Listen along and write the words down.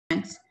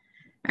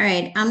All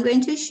right, I'm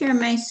going to share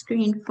my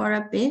screen for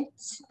a bit,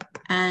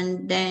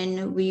 and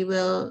then we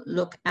will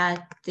look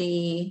at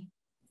the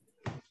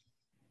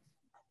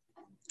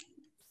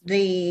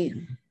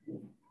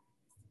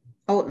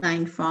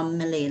outline from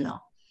Malala.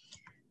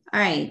 All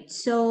right,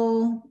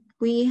 so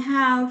we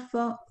have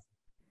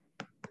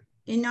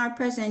in our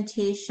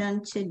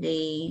presentation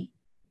today,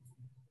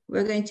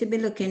 we're going to be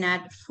looking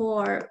at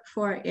four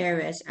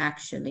areas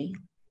actually.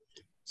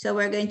 So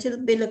we're going to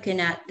be looking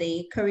at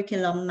the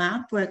curriculum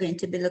map. We're going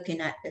to be looking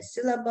at the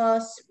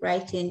syllabus,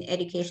 writing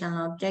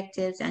educational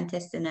objectives, and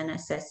testing and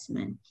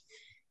assessment.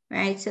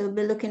 Right, so we'll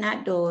be looking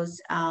at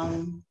those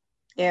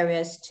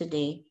areas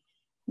today.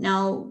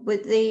 Now,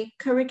 with the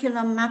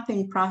curriculum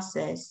mapping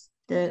process,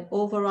 the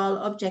overall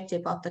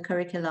objective of the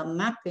curriculum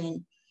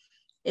mapping,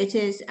 it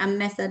is a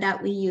method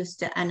that we use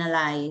to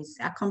analyze,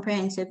 a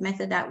comprehensive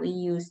method that we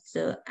use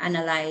to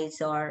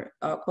analyze our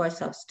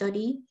course of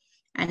study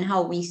and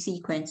how we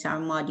sequence our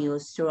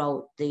modules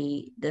throughout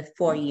the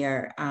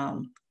 4-year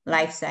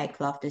life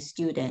cycle of the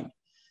student.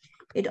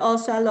 It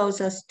also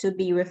allows us to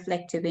be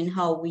reflective in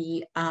how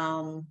we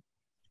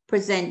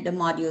present the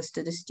modules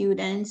to the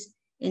students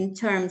in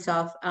terms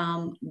of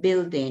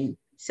building.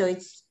 So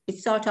it's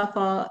sort of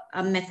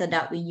a method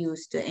that we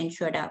use to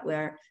ensure that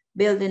we're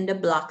building the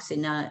blocks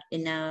in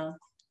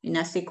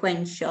a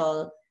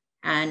sequential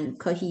and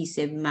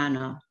cohesive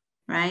manner,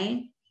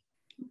 right?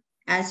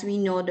 As we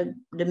know,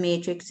 the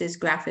matrix is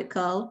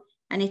graphical,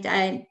 and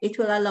it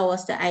will allow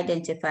us to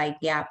identify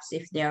gaps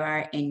if there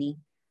are any,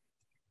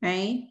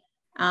 right?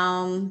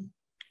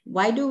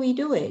 Why do we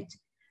do it?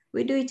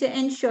 We do it to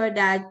ensure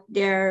that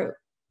we're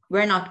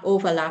not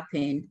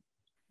overlapping.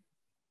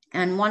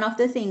 And one of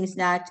the things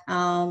that,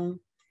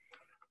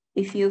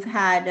 if you've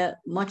had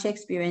much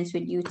experience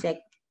with UTech,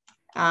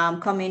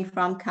 coming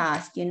from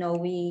CAST, you know,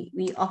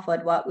 we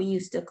offered what we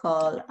used to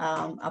call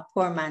a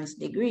poor man's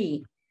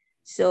degree.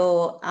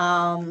 So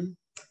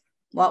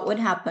what would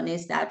happen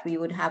is that we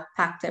would have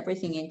packed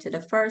everything into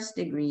the first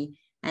degree,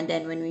 and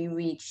then when we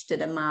reach to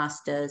the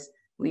master's,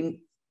 we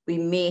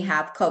may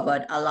have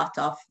covered a lot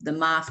of the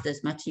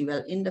master's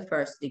material in the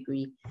first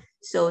degree.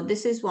 So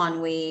this is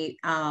one way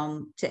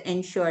to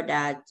ensure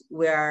that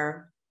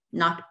we're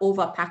not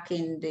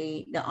overpacking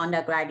the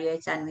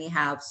undergraduates, and we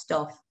have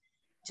stuff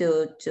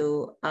to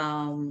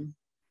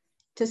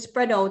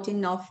spread out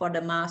enough for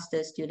the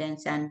master's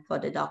students and for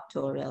the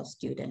doctoral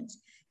students.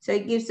 So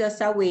it gives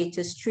us a way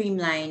to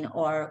streamline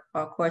our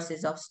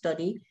courses of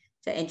study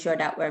to ensure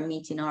that we're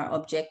meeting our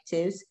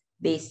objectives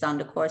based on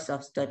the course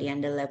of study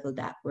and the level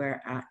that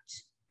we're at,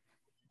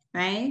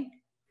 right?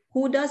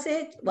 Who does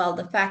it? Well,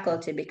 the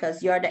faculty,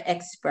 because you're the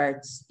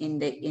experts in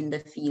the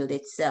field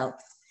itself.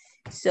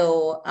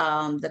 So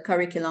the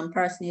curriculum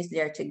person is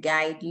there to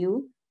guide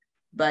you,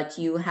 but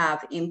you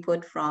have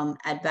input from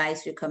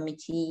advisory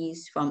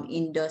committees, from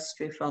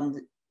industry, from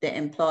the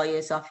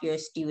employers of your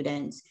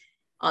students,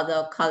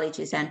 other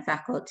colleges and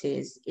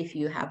faculties, if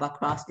you have a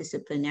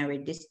cross-disciplinary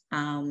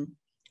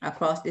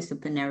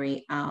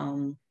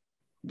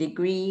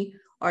degree,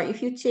 or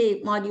if you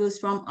take modules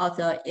from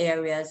other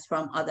areas,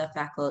 from other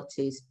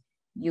faculties,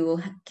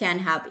 you can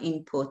have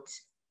input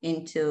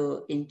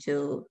into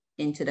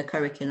the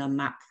curriculum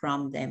map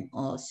from them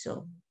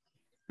also.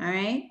 All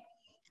right.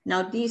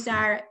 Now, these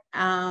are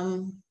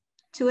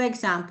 2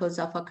 examples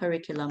of a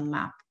curriculum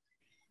map.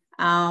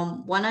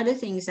 One of the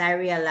things I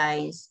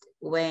realized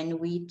when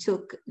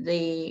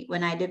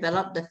I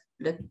developed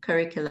the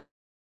curriculum,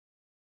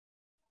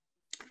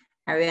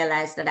 I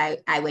realized that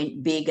I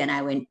went big and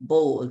I went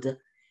bold.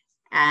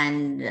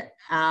 And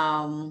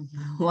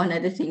one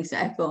of the things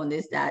I found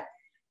is that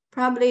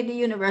probably the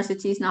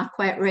university is not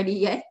quite ready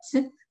yet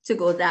to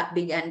go that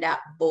big and that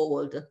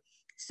bold.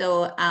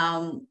 So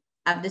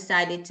I've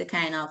decided to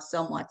kind of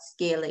somewhat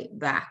scale it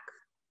back.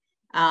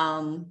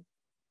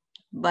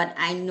 But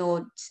I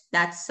note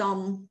that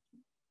some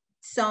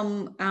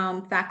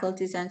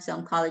faculties and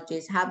some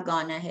colleges have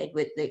gone ahead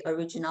with the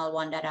original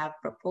one that I've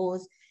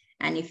proposed.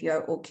 And if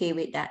you're okay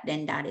with that,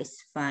 then that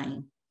is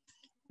fine,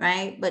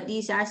 right? But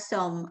these are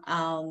some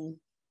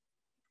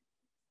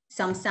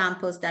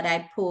samples that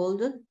I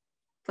pulled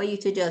for you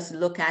to just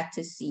look at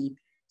to see.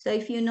 So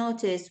if you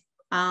notice,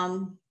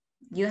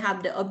 you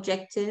have the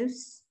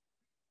objectives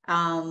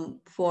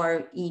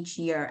for each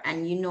year,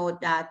 and you know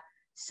that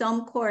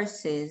some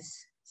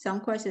courses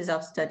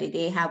of study,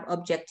 they have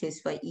objectives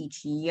for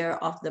each year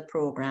of the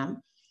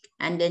program,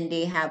 and then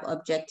they have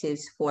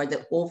objectives for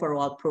the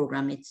overall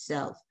program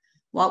itself.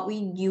 What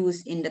we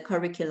use in the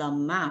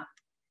curriculum map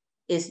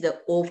is the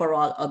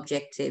overall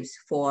objectives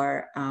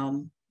for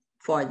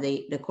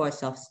the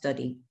course of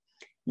study.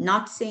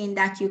 Not saying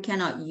that you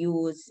cannot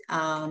use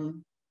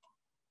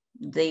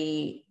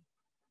the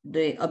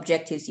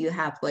objectives you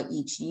have for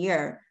each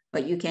year,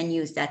 but you can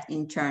use that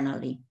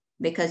internally,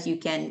 because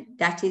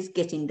that is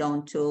getting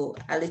down to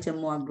a little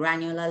more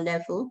granular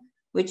level,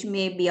 which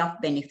may be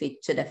of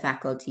benefit to the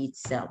faculty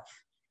itself.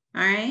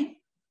 All right.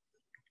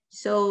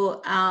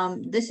 So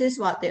this is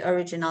what the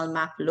original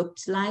map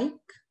looked like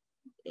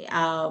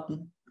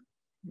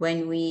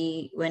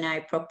when I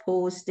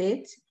proposed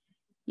it.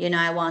 you know,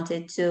 I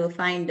wanted to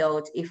find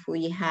out if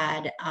we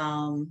had,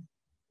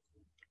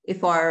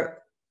 if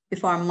our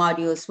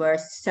modules were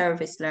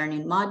service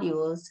learning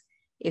modules,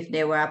 if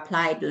they were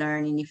applied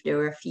learning, if they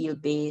were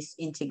field-based,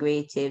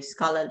 integrative,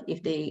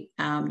 if the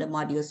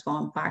modules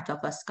form part of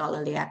a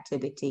scholarly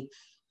activity.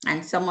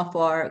 And some of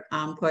our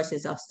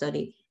courses of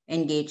study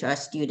engage our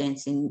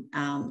students in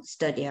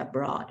study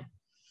abroad.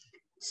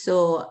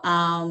 So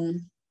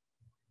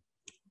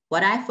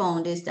what I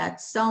found is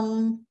that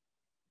some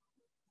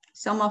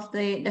of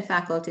the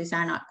faculties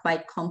are not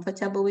quite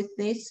comfortable with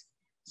this.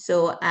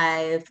 So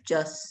I've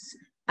just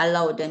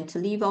allowed them to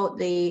leave out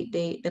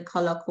the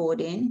color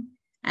coding.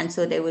 And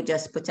so they would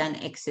just put an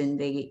X in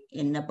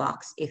the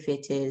box if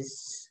it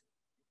is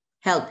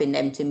helping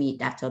them to meet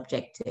that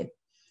objective.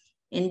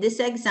 In this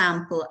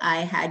example, I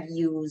had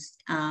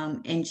used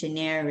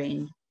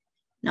engineering.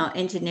 Now,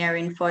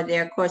 engineering, for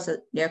their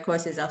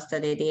courses of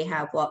study, they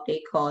have what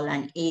they call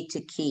an A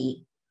to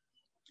K.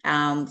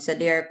 So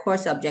their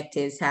course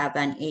objectives have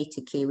an A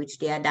to K, which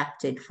they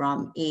adapted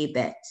from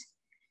ABET.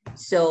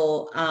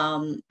 So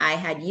I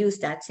had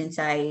used that since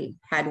I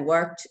had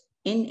worked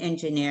in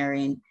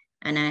engineering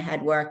and I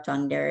had worked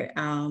on their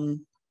ABET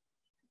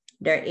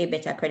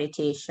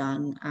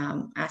accreditation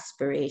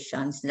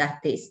aspirations that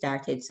they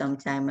started some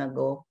time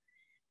ago,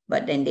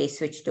 but then they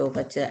switched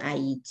over to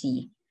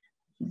IET.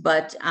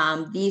 But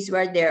these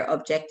were their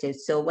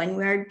objectives. So when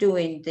we're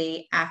doing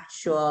the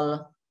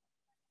actual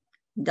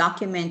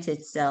document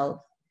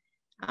itself,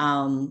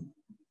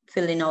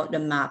 filling out the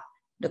map,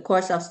 the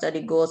course of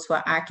study goals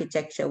for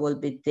architecture will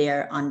be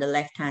there on the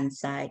left-hand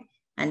side.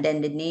 And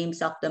then the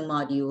names of the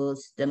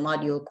modules, the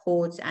module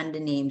codes and the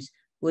names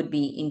would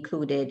be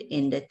included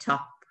in the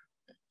top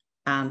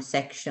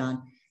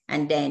section.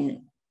 And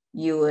then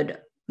you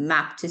would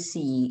map to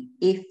see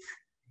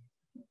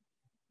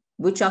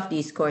which of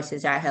these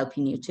courses are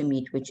helping you to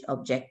meet which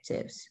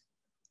objectives.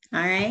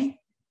 All right.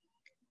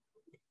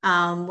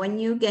 When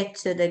you get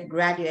to the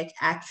graduate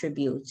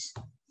attributes,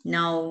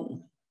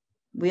 now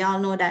we all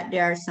know that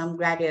there are some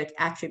graduate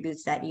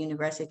attributes that the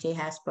university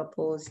has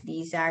proposed.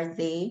 These are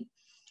they,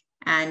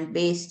 and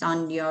based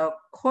on your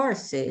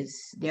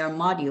courses, their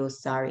modules,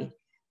 sorry,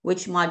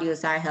 which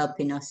modules are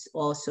helping us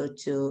also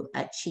to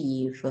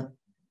achieve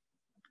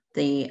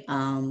the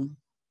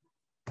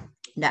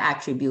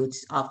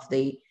attributes of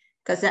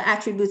because the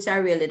attributes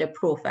are really the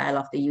profile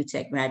of the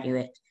UTech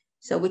graduate.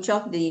 So which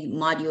of the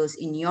modules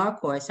in your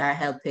course are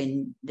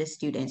helping the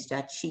students to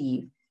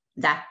achieve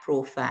that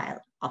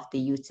profile of the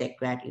UTech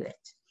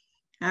graduate?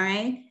 All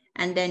right.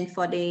 And then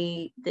for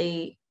the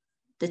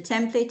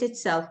template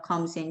itself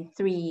comes in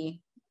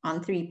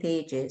on three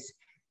pages.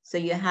 So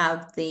you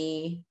have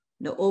the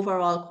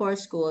overall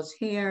course goals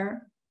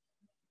here,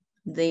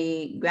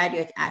 the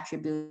graduate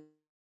attributes,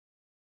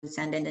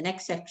 and then the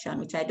next section,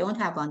 which I don't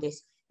have on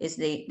this, is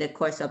the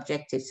course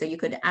objectives. So you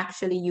could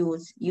actually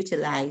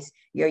utilize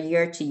your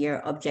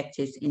year-to-year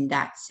objectives in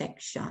that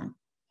section.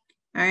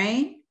 All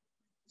right.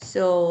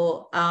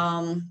 So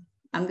I'm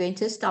going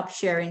to stop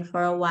sharing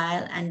for a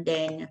while and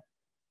then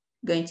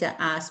going to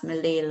ask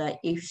Malayla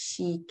if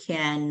she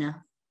can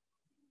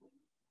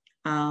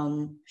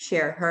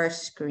share her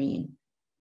screen.